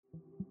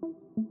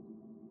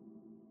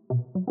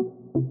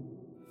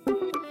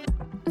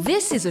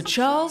This is a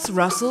Charles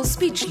Russell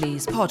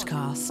Speechlys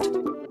podcast.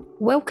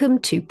 Welcome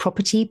to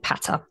Property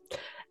Patter.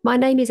 My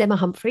name is Emma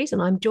Humphreys,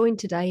 and I'm joined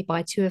today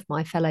by two of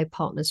my fellow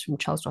partners from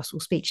Charles Russell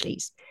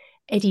Speechlys.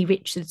 Eddie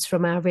Richards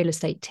from our real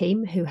estate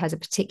team, who has a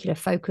particular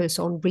focus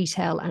on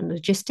retail and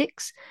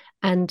logistics,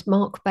 and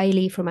Mark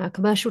Bailey from our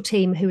commercial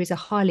team, who is a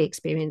highly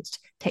experienced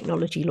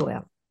technology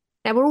lawyer.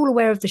 Now, we're all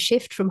aware of the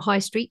shift from high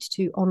street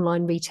to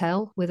online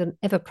retail, with an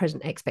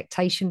ever-present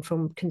expectation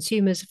from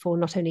consumers for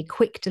not only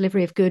quick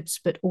delivery of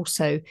goods, but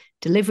also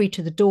delivery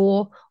to the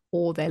door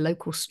or their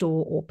local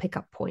store or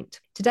pickup point.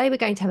 Today, we're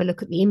going to have a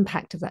look at the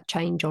impact of that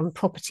change on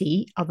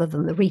property other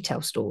than the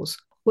retail stores.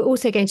 We're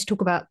also going to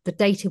talk about the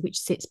data which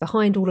sits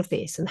behind all of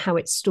this and how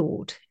it's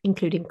stored,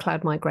 including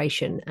cloud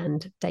migration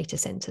and data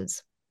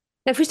centres.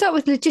 Now, if we start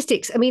with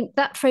logistics,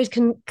 that phrase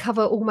can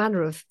cover all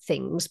manner of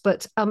things,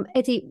 but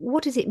Eddie,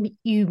 what does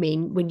you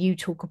mean when you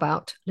talk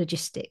about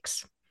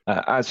logistics?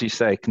 As you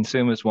say,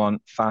 consumers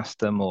want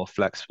faster, more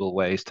flexible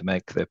ways to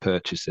make their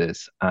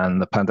purchases,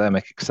 and the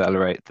pandemic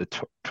accelerated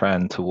the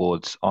trend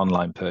towards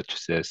online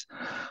purchases.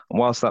 And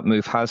whilst that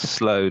move has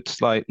slowed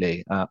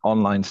slightly,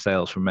 online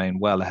sales remain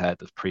well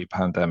ahead of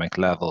pre-pandemic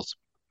levels.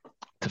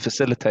 To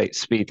facilitate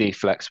speedy,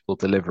 flexible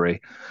delivery,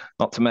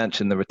 not to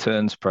mention the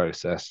returns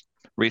process,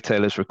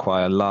 retailers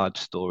require large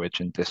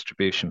storage and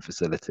distribution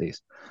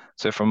facilities.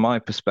 So from my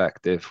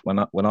perspective, when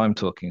I'm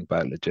talking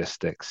about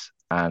logistics,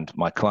 and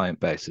my client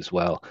base as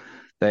well,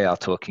 they are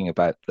talking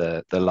about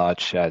the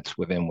large sheds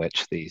within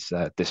which these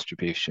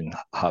distribution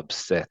hubs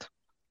sit.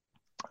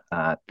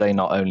 They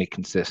not only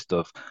consist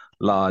of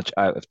large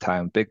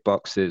out-of-town big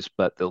boxes,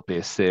 but there'll be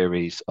a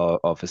series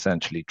of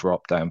essentially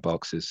drop-down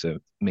boxes, so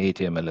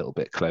medium, a little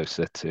bit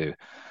closer to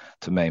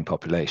main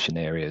population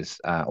areas,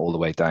 all the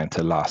way down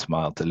to last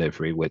mile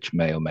delivery, which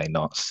may or may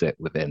not sit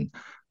within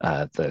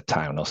the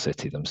town or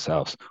city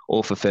themselves,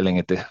 all fulfilling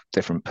a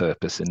different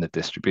purpose in the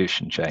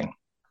distribution chain.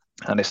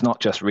 And it's not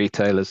just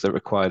retailers that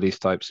require these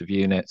types of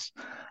units.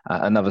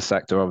 Another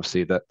sector,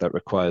 obviously, that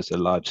requires a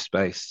large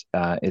space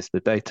is the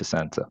data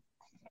center.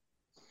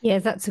 Yeah,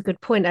 that's a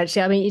good point,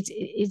 actually.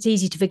 It's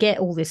easy to forget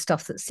all this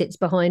stuff that sits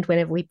behind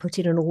whenever we put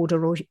in an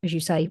order or, as you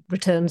say,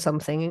 return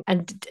something.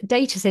 And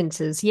data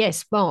centers,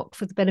 yes, Mark,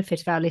 for the benefit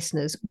of our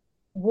listeners,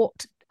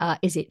 what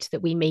is it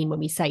that we mean when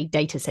we say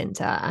data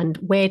center, and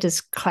where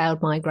does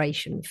cloud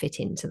migration fit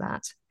into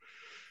that?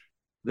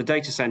 The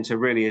data center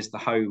really is the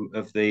home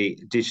of the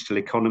digital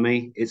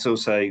economy. It's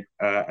also,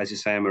 as you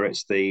say, Emma,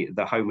 it's the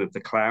home of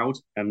the cloud.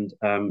 And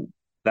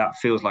that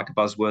feels like a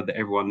buzzword that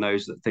everyone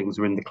knows that things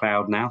are in the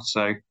cloud now.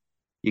 So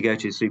you go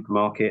to a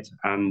supermarket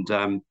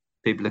and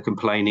people are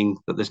complaining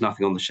that there's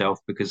nothing on the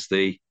shelf because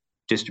the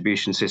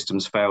distribution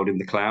systems failed in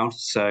the cloud.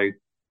 So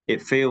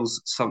it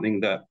feels something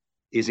that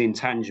is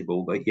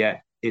intangible, but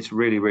yet it's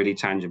really, really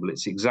tangible.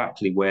 It's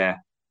exactly where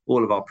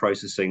all of our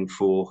processing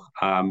for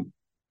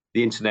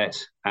the internet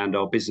and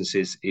our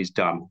businesses is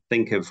done.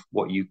 Think of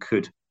what you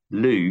could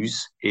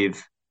lose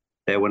if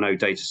there were no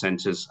data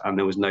centers and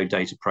there was no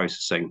data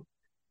processing.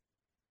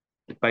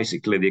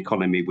 Basically, the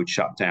economy would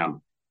shut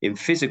down. In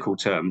physical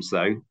terms,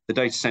 though, the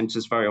data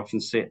centers very often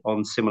sit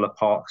on similar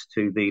parks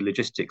to the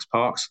logistics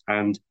parks.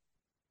 And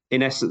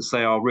in essence,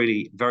 they are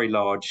really very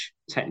large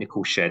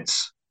technical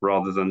sheds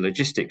rather than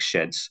logistics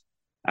sheds.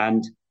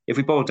 And if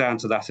we boil down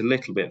to that a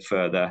little bit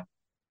further,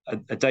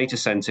 a data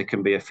center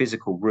can be a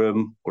physical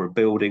room or a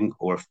building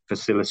or a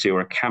facility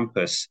or a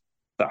campus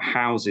that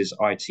houses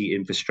IT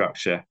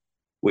infrastructure,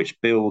 which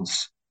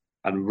builds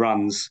and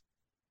runs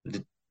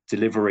the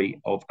delivery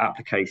of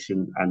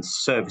application and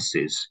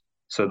services.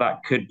 So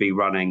that could be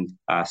running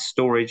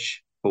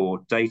storage for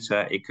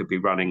data, it could be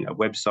running a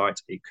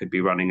website, it could be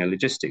running a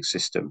logistics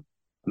system.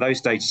 And those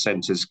data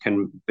centers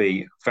can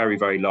be very,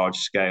 very large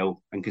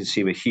scale and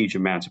consume a huge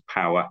amount of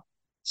power.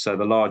 So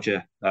the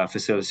larger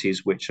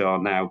facilities which are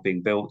now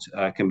being built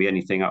can be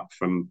anything up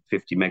from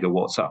 50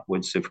 megawatts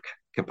upwards of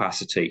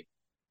capacity.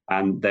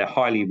 And they're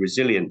highly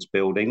resilient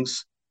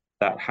buildings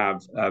that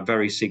have a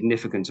very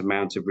significant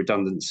amount of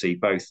redundancy,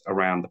 both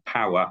around the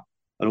power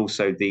and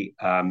also the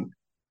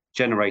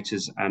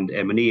generators and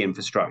M&E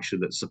infrastructure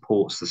that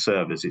supports the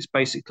servers. It's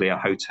basically a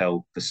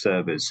hotel for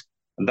servers.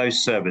 And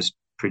those servers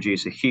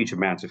produce a huge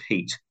amount of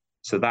heat.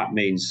 So that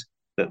means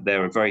that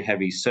there are very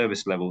heavy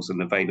service levels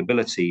and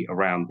availability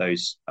around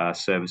those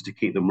servers to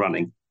keep them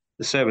running.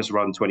 The servers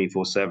run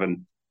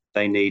 24/7.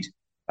 They need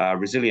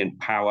resilient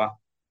power,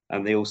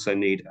 and they also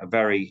need a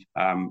very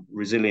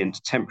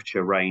resilient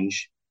temperature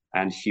range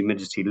and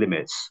humidity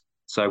limits.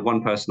 So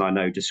one person I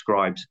know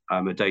described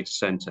a data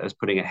center as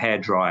putting a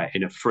hairdryer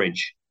in a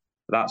fridge.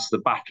 That's the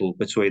battle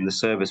between the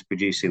servers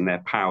producing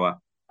their power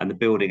and the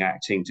building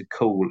acting to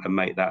cool and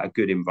make that a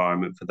good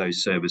environment for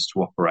those servers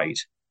to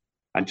operate.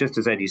 And just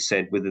as Eddie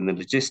said, within the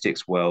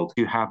logistics world,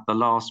 you have the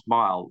last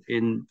mile.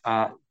 In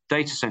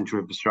data center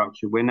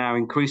infrastructure, we're now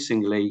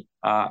increasingly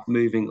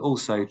moving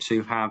also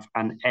to have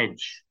an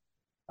edge.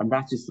 And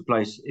that is the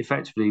place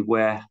effectively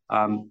where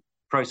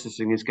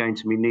processing is going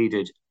to be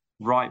needed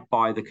right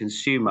by the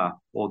consumer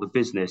or the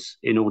business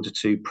in order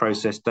to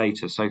process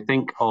data. So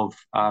think of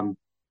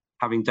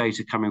having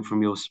data coming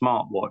from your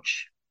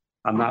smartwatch,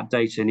 and that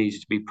data needs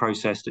to be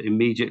processed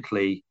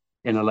immediately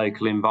in a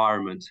local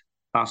environment.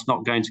 That's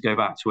not going to go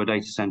back to a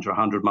data center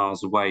 100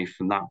 miles away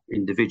from that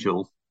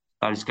individual.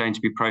 That is going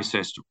to be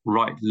processed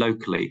right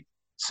locally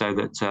so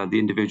that the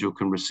individual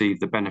can receive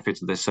the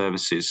benefit of their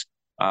services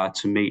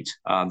to meet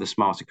the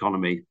smart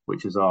economy,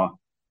 which is our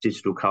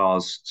digital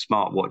cars,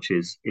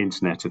 smartwatches,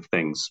 Internet of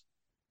Things.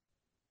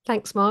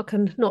 Thanks, Mark,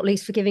 and not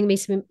least for giving me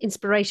some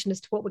inspiration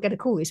as to what we're going to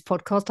call this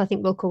podcast. I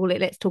think we'll call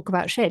it Let's Talk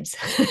About Sheds.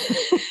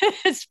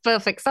 It's a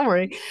perfect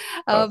summary.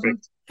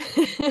 Perfect.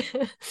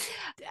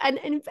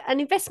 And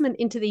investment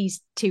into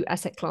these two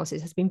asset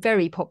classes has been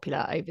very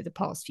popular over the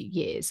past few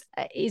years.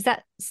 Is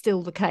that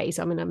still the case?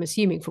 I mean, I'm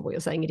assuming from what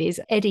you're saying it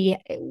is. Eddie,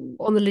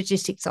 on the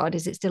logistics side,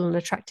 is it still an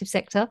attractive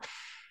sector?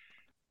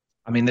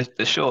 I mean,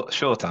 the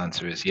short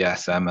answer is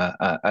yes, Emma.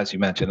 As you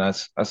mentioned,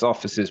 as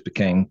offices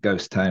became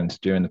ghost towns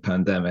during the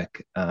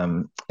pandemic,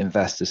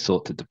 investors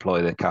sought to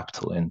deploy their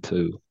capital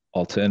into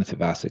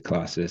alternative asset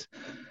classes.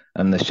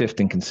 And the shift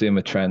in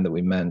consumer trend that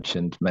we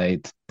mentioned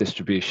made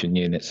distribution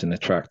units an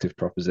attractive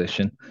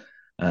proposition.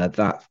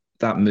 That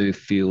move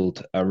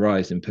fueled a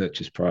rise in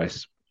purchase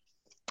price.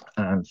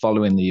 And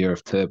following the year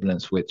of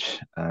turbulence, which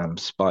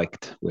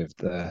spiked with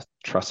the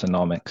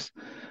Trussonomics,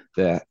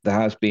 there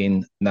has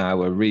been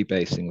now a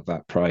rebasing of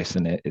that price,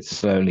 and it's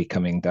slowly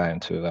coming down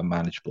to a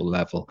manageable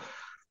level.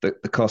 The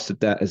cost of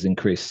debt has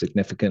increased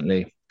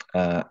significantly,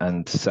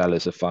 and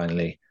sellers are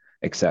finally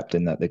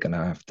accepting that they're going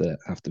to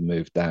have to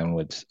move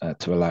downwards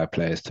to allow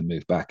players to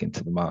move back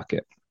into the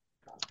market.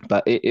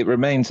 But it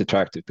remains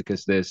attractive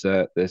because there's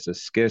a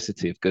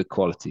scarcity of good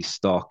quality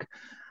stock,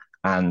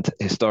 and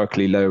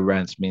historically low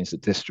rents means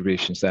that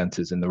distribution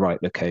centres in the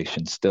right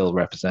location still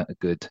represent a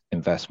good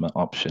investment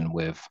option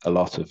with a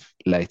lot of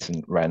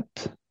latent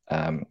rent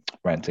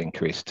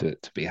increase to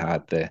be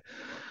had there.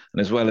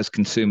 And as well as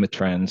consumer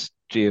trends,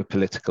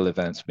 geopolitical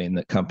events mean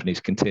that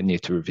companies continue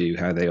to review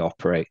how they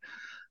operate,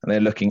 and they're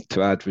looking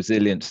to add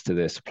resilience to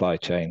their supply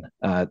chain.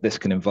 This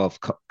can involve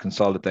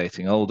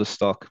consolidating older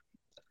stock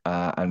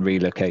and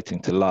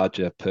relocating to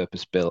larger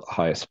purpose-built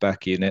higher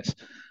spec units,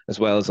 as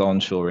well as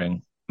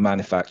onshoring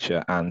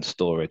manufacture and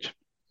storage.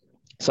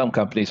 Some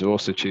companies are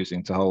also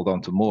choosing to hold on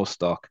to more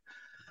stock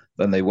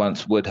than they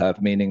once would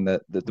have, meaning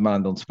that the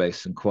demand on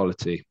space and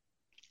quality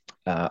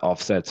of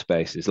said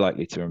space is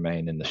likely to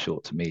remain in the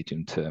short to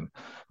medium term,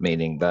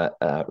 meaning that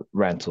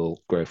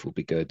rental growth will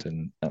be good,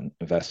 and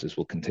investors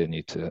will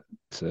continue to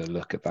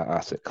look at that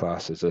asset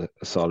class as a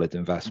solid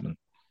investment.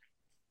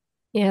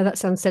 Yeah, that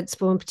sounds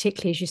sensible. And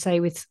particularly, as you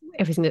say, with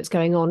everything that's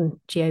going on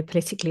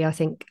geopolitically, I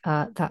think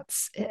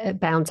that's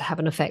bound to have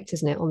an effect,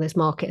 isn't it, on this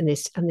market and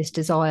this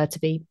desire to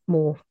be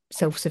more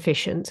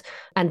self-sufficient.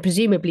 And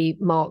presumably,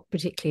 Mark,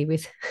 particularly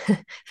with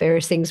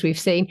various things we've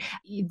seen,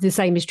 the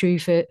same is true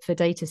for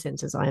data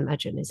centers, I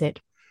imagine, is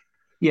it?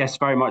 Yes,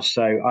 very much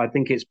so. I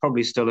think it's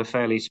probably still a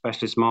fairly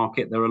specialist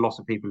market. There are a lot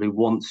of people who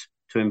want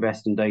to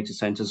invest in data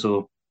centers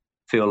or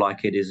feel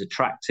like it is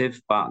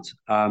attractive, but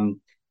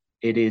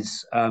it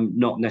is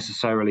not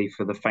necessarily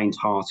for the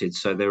faint-hearted.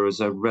 So there is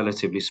a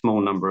relatively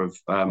small number of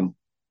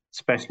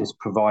specialist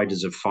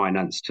providers of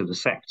finance to the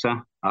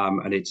sector,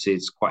 and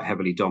it's quite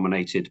heavily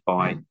dominated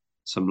by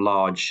some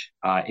large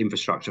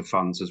infrastructure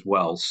funds as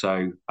well.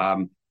 So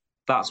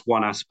that's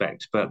one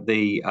aspect, but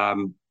the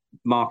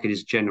market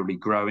is generally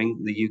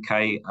growing. The UK,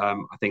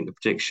 I think the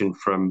prediction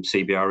from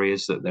CBRE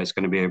is that there's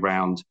going to be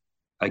around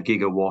a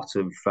gigawatt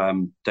of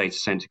data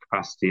center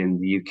capacity in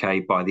the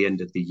UK by the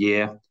end of the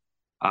year.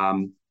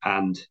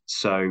 And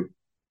so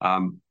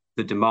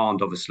the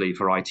demand, obviously,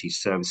 for IT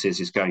services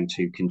is going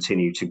to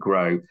continue to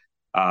grow.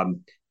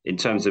 In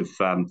terms of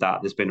that,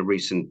 there's been a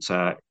recent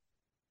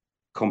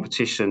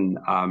competition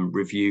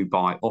review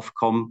by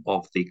Ofcom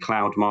of the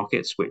cloud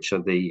markets, which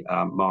are the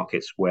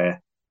markets where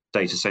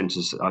data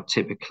centers are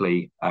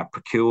typically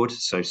procured.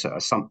 So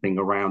something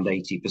around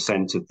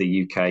 80% of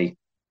the UK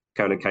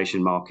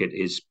co-location market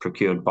is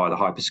procured by the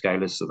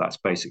hyperscalers. So that's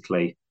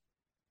basically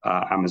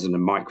Amazon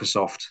and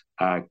Microsoft,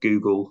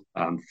 Google,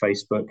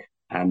 Facebook,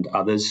 and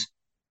others.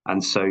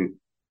 And so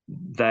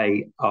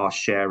they are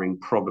sharing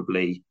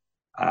probably,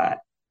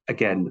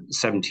 again,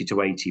 70 to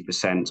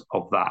 80%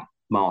 of that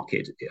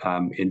market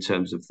in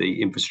terms of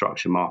the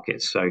infrastructure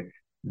market. So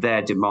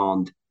their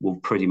demand will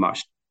pretty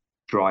much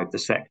drive the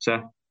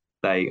sector.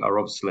 They are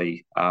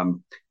obviously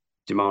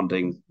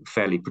demanding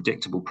fairly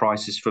predictable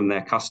prices from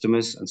their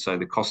customers. And so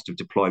the cost of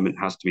deployment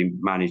has to be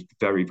managed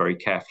very, very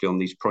carefully on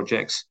these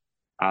projects.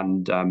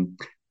 And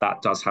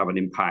that does have an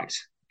impact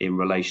in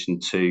relation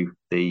to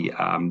the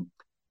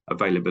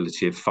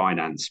availability of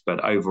finance.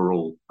 But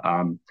overall,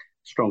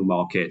 strong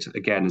market,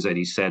 again, as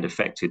Eddie said,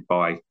 affected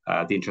by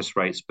the interest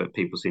rates, but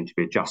people seem to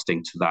be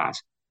adjusting to that.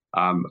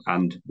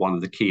 And one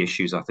of the key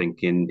issues, I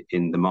think, in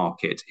the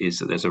market is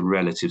that there's a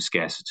relative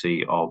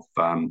scarcity of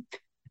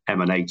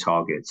M&A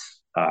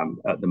targets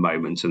at the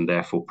moment, and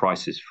therefore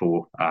prices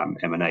for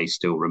M&A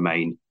still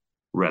remain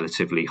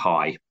relatively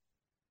high.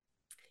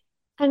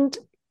 And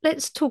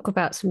Let's talk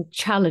about some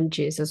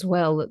challenges as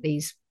well that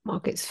these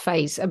markets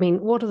face. I mean,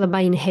 what are the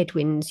main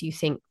headwinds you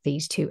think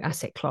these two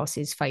asset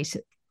classes face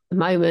at the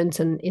moment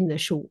and in the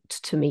short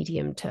to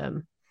medium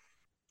term?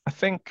 I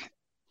think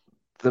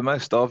the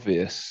most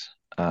obvious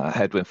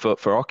headwind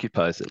for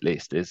occupiers at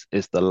least is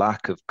the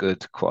lack of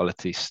good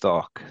quality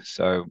stock.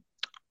 So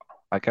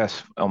I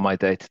guess on my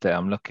day to day,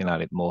 I'm looking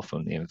at it more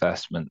from the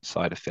investment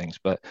side of things,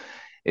 but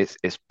it's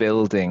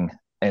building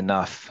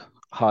enough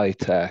high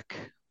tech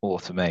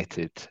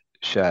automated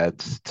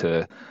sheds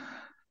to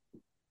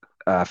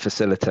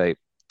facilitate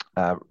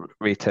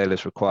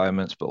retailers'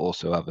 requirements, but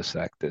also other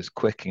sectors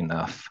quick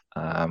enough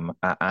and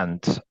at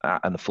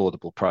an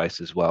affordable price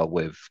as well,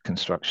 with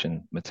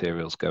construction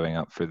materials going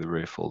up through the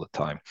roof all the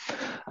time.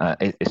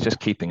 It's just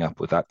keeping up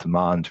with that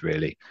demand,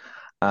 really.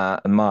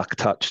 And Mark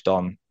touched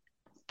on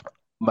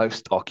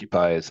most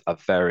occupiers are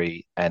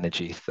very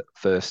energy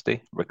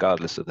thirsty,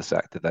 regardless of the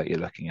sector that you're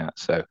looking at.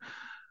 So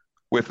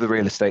with the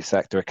real estate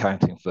sector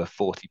accounting for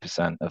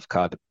 40% of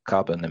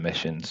carbon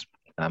emissions,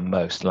 and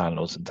most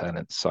landlords and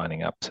tenants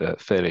signing up to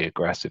fairly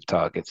aggressive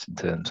targets in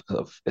terms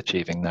of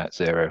achieving net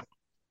zero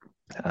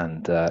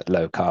and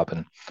low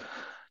carbon,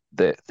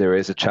 there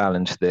is a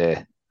challenge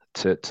there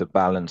to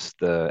balance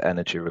the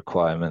energy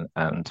requirement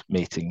and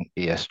meeting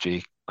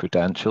ESG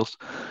credentials.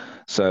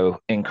 So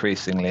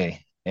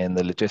increasingly in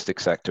the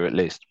logistics sector, at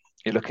least,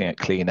 you're looking at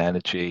clean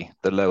energy.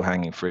 The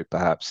low-hanging fruit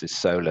perhaps is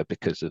solar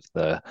because of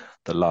the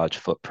large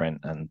footprint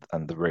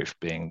and the roof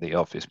being the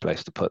obvious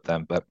place to put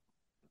them. But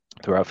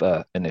there are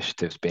other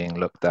initiatives being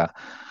looked at.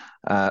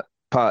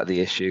 Part of the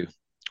issue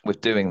with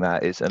doing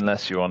that is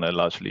unless you're on a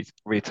largely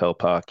retail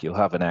park, you'll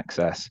have an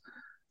excess,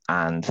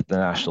 and the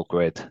national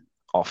grid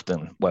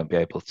often won't be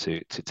able to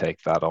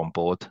take that on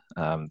board.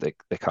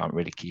 They can't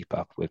really keep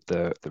up with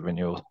the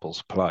renewable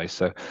supply.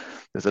 So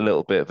there's a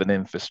little bit of an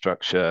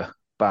infrastructure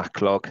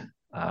backlog,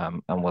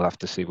 and we'll have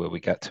to see where we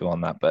get to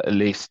on that. But at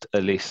least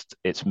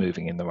it's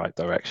moving in the right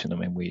direction. I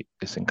mean,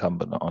 it's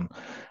incumbent on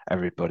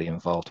everybody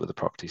involved with the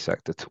property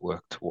sector to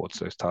work towards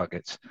those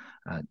targets,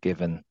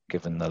 given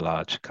the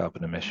large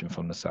carbon emission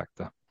from the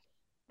sector.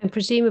 And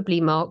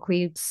presumably, Mark,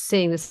 we're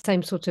seeing the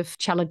same sort of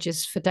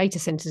challenges for data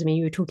centers. I mean,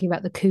 you were talking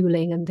about the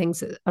cooling and things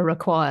that are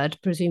required.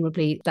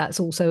 Presumably, that's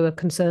also a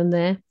concern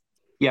there.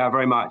 Yeah,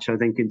 very much. I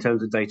think in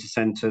terms of data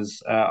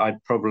centers,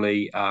 I'd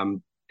probably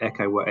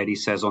echo what Eddie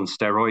says on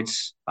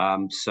steroids.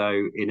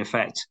 So in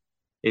effect,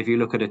 if you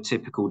look at a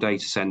typical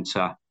data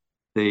center,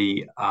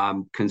 the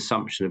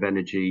consumption of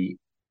energy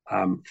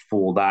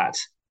for that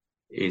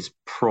is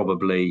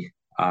probably,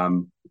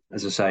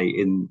 as I say,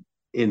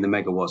 in the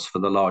megawatts for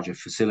the larger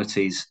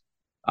facilities,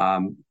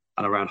 and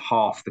around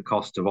half the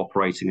cost of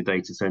operating a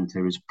data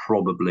center is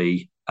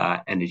probably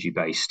energy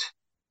based,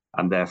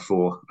 and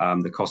therefore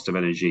the cost of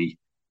energy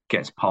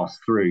gets passed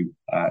through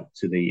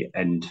to the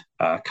end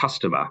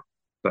customer,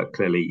 but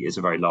clearly is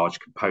a very large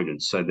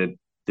component. So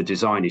the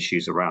design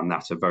issues around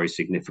that are very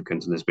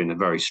significant, and there's been a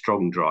very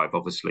strong drive,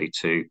 obviously,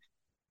 to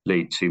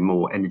lead to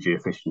more energy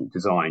efficient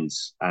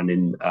designs. And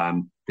in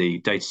the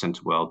data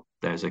center world,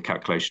 there's a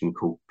calculation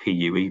called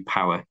PUE,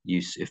 power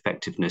use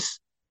effectiveness,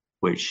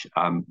 which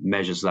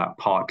measures that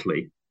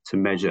partly to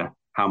measure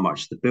how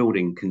much the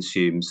building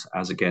consumes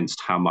as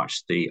against how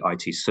much the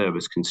IT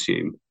servers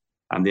consume.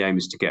 And the aim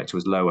is to get to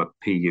as low a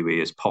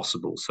PUE as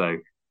possible. So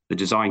the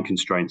design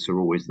constraints are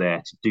always there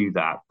to do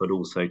that, but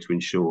also to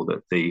ensure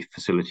that the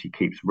facility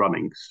keeps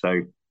running.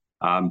 So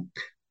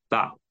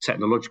that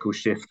technological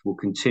shift will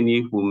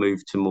continue. We'll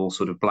move to more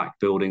sort of black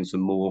buildings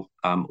and more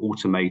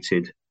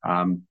automated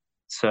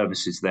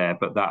services there,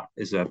 but that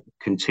is a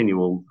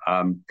continual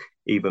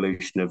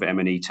evolution of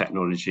M&E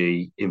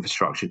technology,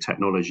 infrastructure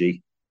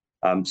technology.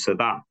 So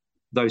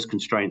those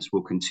constraints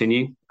will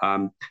continue.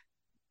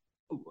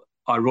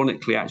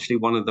 Ironically, actually,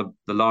 one of the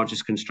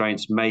largest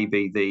constraints may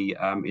be the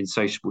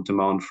insatiable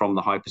demand from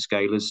the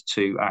hyperscalers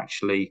to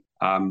actually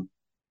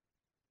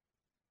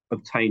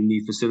obtain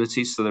new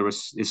facilities. So there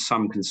is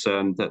some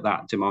concern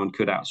that demand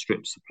could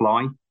outstrip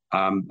supply,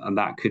 and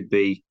that could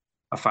be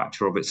a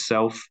factor of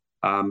itself.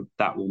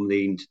 That will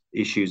need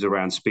issues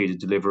around speed of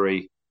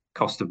delivery,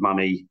 cost of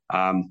money,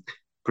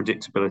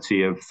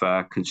 predictability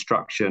of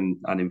construction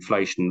and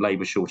inflation,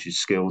 labour shortage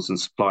skills, and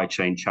supply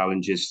chain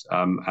challenges,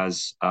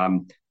 as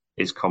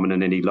is common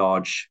in any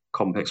large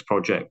complex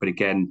project. But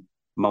again,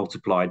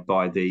 multiplied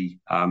by the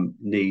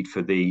need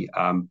for the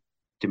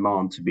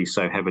demand to be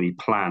so heavily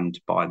planned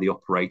by the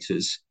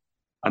operators.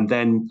 And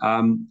then,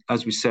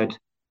 as we said,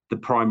 the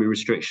primary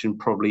restriction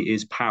probably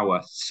is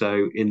power.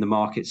 So in the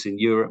markets in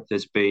Europe,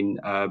 there's been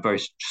a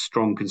very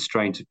strong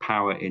constraint of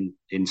power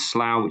in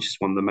Slough, which is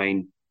one of the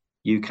main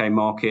UK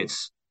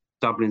markets.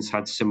 Dublin's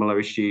had similar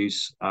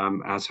issues,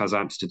 as has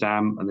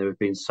Amsterdam, and there have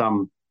been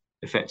some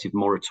effective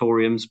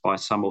moratoriums by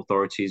some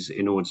authorities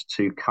in order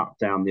to cut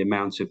down the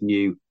amount of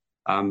new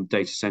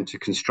data center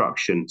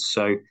construction.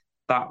 So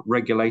that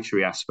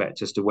regulatory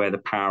aspect as to where the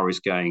power is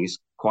going is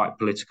quite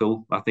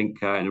political. I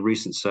think in a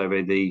recent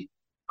survey, the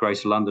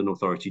Greater London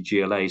Authority,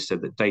 GLA, said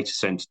that data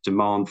centre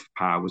demand for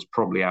power was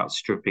probably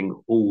outstripping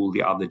all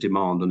the other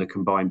demand on a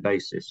combined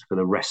basis for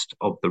the rest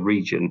of the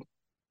region.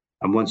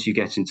 And once you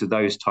get into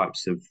those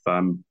types of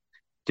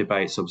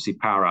debates, obviously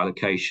power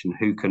allocation,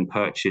 who can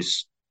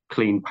purchase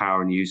clean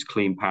power and use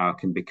clean power,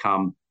 can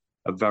become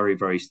a very,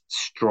 very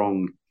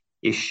strong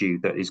issue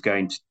that is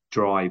going to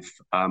drive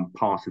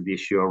part of the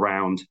issue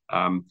around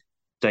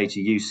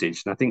data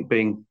usage. And I think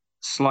being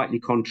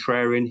slightly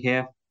contrarian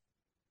here,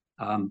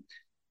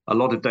 a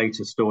lot of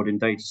data stored in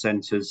data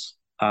centers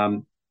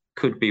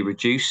could be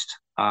reduced,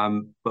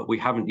 but we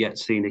haven't yet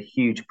seen a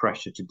huge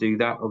pressure to do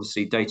that.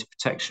 Obviously, data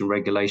protection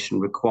regulation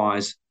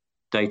requires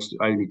data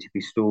only to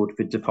be stored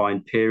for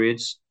defined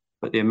periods,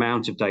 but the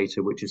amount of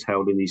data which is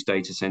held in these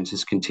data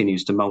centers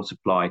continues to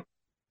multiply.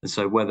 And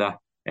so whether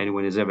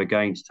anyone is ever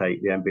going to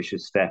take the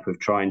ambitious step of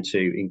trying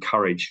to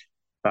encourage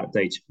that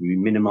data to be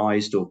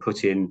minimized or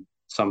put in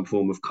some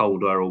form of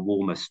colder or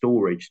warmer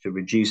storage to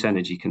reduce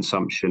energy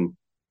consumption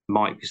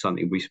might be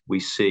something we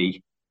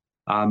see.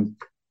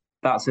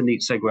 That's a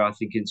neat segue, I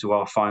think, into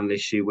our final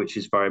issue, which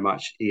is very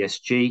much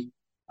ESG.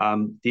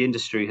 The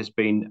industry has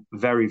been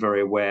very,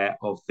 very aware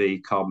of the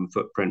carbon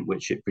footprint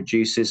which it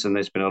produces, and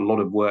there's been a lot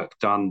of work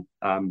done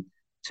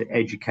to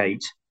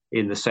educate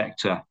in the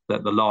sector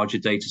that the larger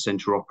data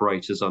center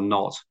operators are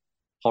not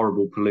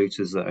horrible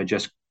polluters that are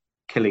just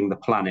killing the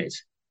planet.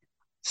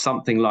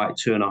 Something like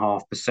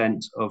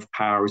 2.5% of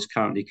power is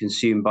currently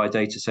consumed by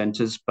data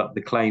centers, but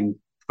the claim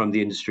from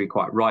the industry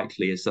quite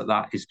rightly is that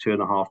that is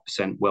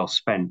 2.5% well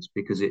spent,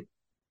 because it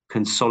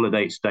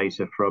consolidates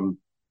data from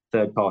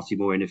third-party,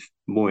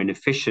 more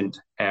inefficient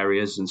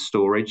areas and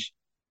storage,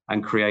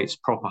 and creates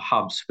proper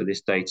hubs for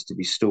this data to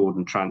be stored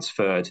and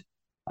transferred.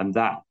 And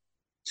that,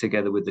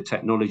 together with the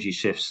technology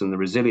shifts and the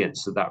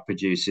resilience that that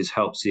produces,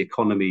 helps the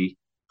economy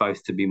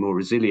both to be more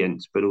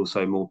resilient, but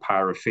also more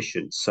power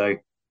efficient. So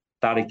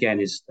that, again,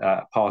 is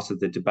part of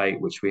the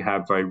debate which we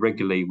have very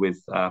regularly with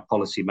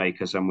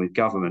policymakers and with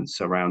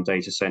governments around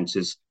data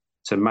centres,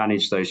 to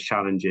manage those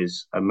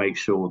challenges and make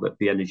sure that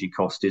the energy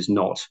cost is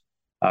not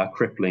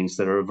crippling.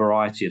 So there are a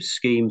variety of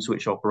schemes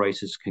which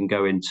operators can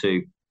go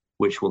into,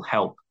 which will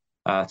help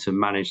to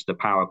manage the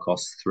power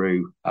costs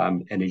through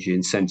energy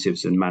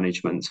incentives and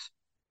management.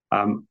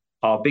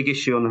 Our big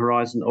issue on the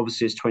horizon,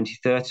 obviously, is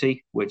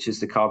 2030, which is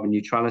the carbon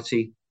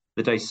neutrality.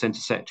 The data center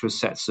sector has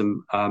set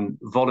some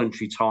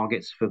voluntary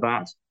targets for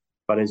that,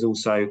 but is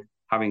also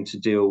having to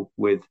deal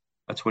with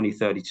a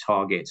 2030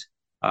 target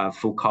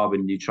for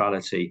carbon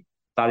neutrality.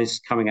 That is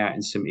coming out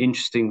in some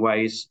interesting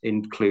ways,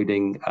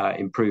 including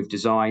improved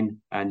design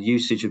and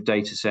usage of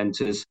data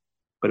centers,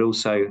 but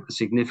also a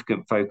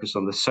significant focus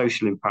on the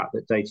social impact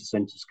that data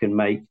centers can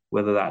make,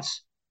 whether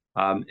that's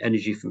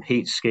energy from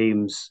heat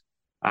schemes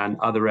and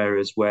other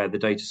areas where the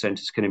data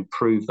centers can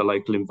improve the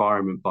local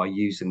environment by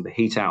using the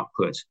heat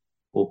output,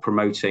 or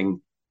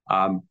promoting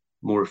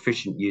more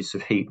efficient use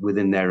of heat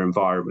within their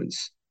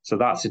environments. So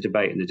that's a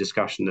debate and a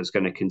discussion that's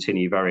going to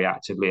continue very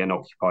actively and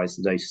occupies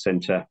the data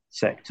center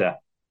sector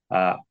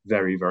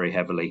very, very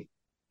heavily.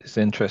 It's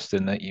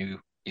interesting that you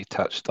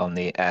touched on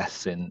the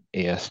S in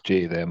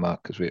ESG there,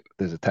 Mark, because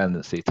there's a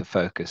tendency to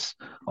focus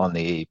on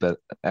the E, but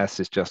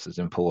S is just as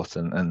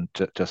important. And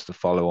just to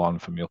follow on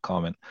from your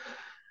comment,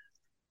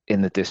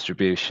 in the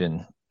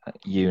distribution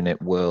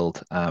unit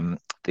world,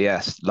 the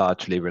S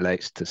largely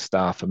relates to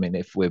staff. I mean,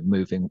 if we're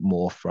moving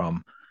more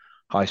from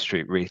high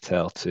street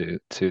retail to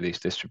these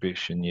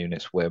distribution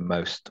units where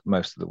most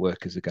of the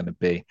workers are going to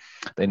be,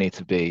 they need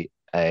to be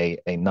a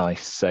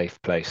nice,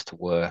 safe place to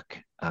work.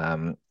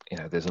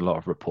 There's a lot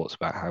of reports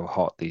about how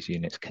hot these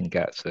units can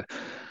get. So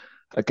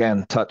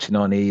again, touching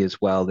on E as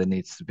well, there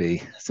needs to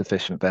be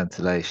sufficient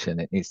ventilation.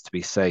 It needs to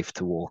be safe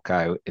to walk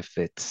out if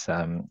it's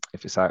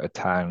out of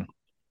town,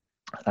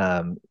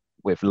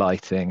 with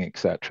lighting,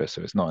 etc.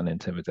 So it's not an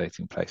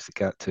intimidating place to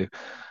get to.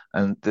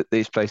 And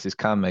these places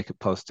can make a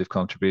positive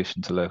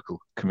contribution to local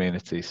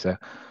communities. So,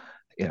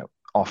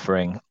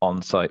 offering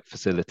on-site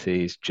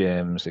facilities,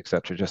 gyms,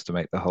 etc., just to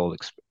make the whole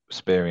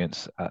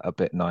experience a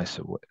bit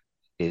nicer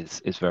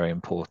is very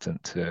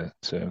important to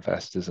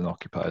investors and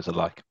occupiers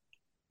alike.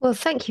 Well,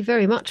 thank you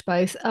very much,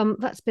 both.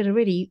 That's been a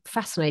really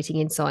fascinating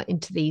insight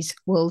into these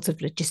worlds of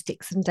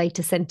logistics and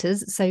data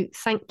centres. So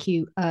thank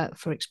you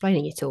for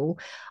explaining it all.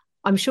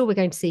 I'm sure we're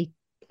going to see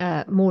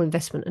more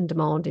investment and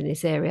demand in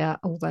this area,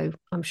 although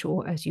I'm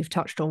sure, as you've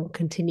touched on,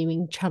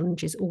 continuing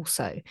challenges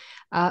also.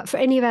 For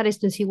any of our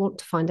listeners who want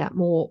to find out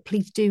more,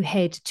 please do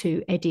head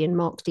to Eddie and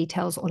Mark's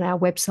details on our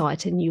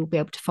website, and you'll be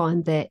able to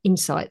find their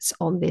insights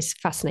on this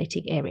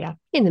fascinating area.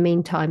 In the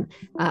meantime,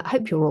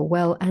 hope you're all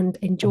well and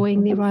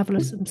enjoying the arrival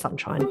of some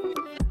sunshine.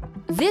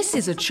 This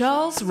is a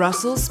Charles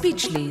Russell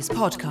Speechlys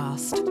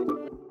podcast.